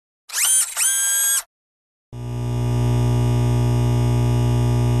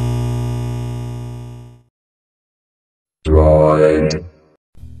Droid.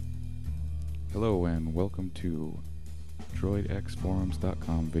 Hello and welcome to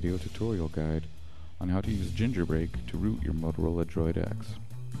droidxforums.com video tutorial guide on how to use Gingerbreak to root your Motorola Droid X.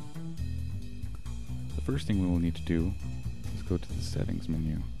 The first thing we will need to do is go to the settings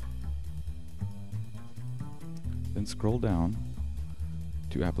menu. Then scroll down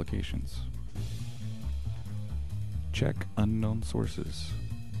to applications. Check unknown sources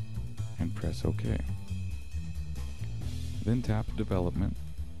and press OK. Then tap development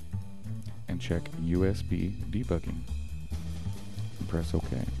and check USB debugging and press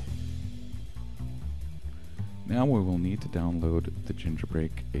OK. Now we will need to download the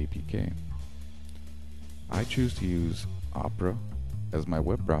Gingerbreak APK. I choose to use Opera as my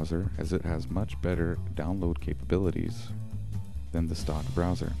web browser as it has much better download capabilities than the stock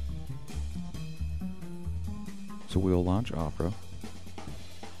browser. So we'll launch Opera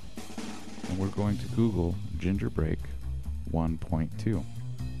and we're going to Google Gingerbreak 1.2.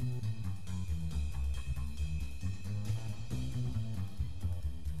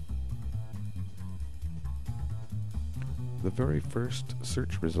 The very first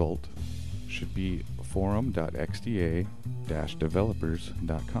search result should be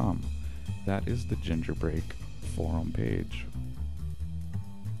forum.xda-developers.com. That is the Gingerbreak forum page.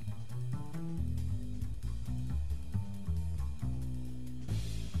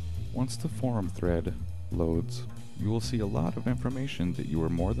 Once the forum thread loads, you will see a lot of information that you are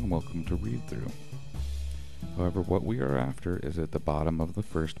more than welcome to read through. However, what we are after is at the bottom of the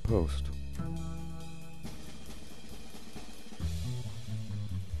first post.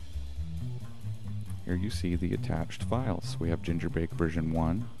 Here you see the attached files. We have Gingerbreak version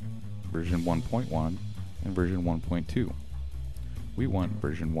 1, version 1.1, and version 1.2. We want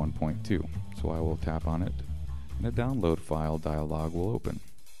version 1.2, so I will tap on it, and a download file dialog will open.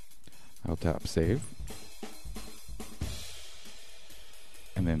 I'll tap Save,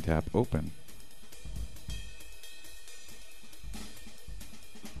 and then tap Open.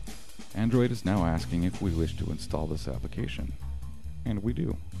 Android is now asking if we wish to install this application, and we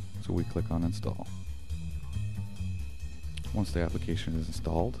do, so we click on Install. Once the application is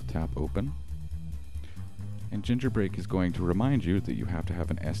installed, tap Open, and Gingerbreak is going to remind you that you have to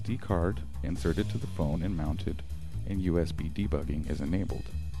have an SD card inserted to the phone and mounted, and USB debugging is enabled.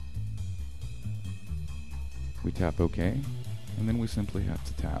 We tap OK, and then we simply have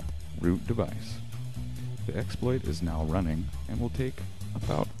to tap Root Device. The exploit is now running and will take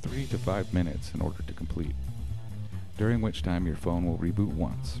about 3 to 5 minutes in order to complete, during which time your phone will reboot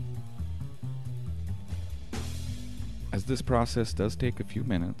once. As this process does take a few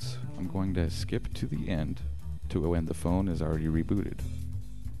minutes, I'm going to skip to the end to when the phone is already rebooted.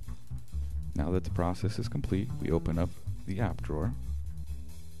 Now that the process is complete, we open up the app drawer.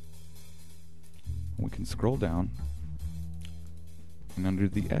 We can scroll down, and under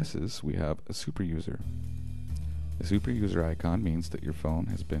the S's we have a super user. The super user icon means that your phone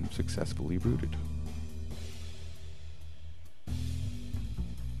has been successfully rooted.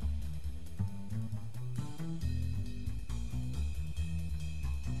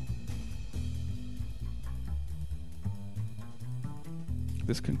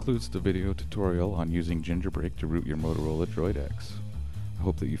 This concludes the video tutorial on using Gingerbreak to root your Motorola Droid X. I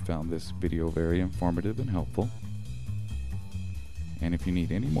hope that you found this video very informative and helpful. And if you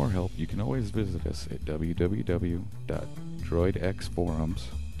need any more help, you can always visit us at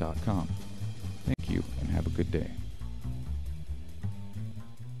www.droidxforums.com. Thank you and have a good day.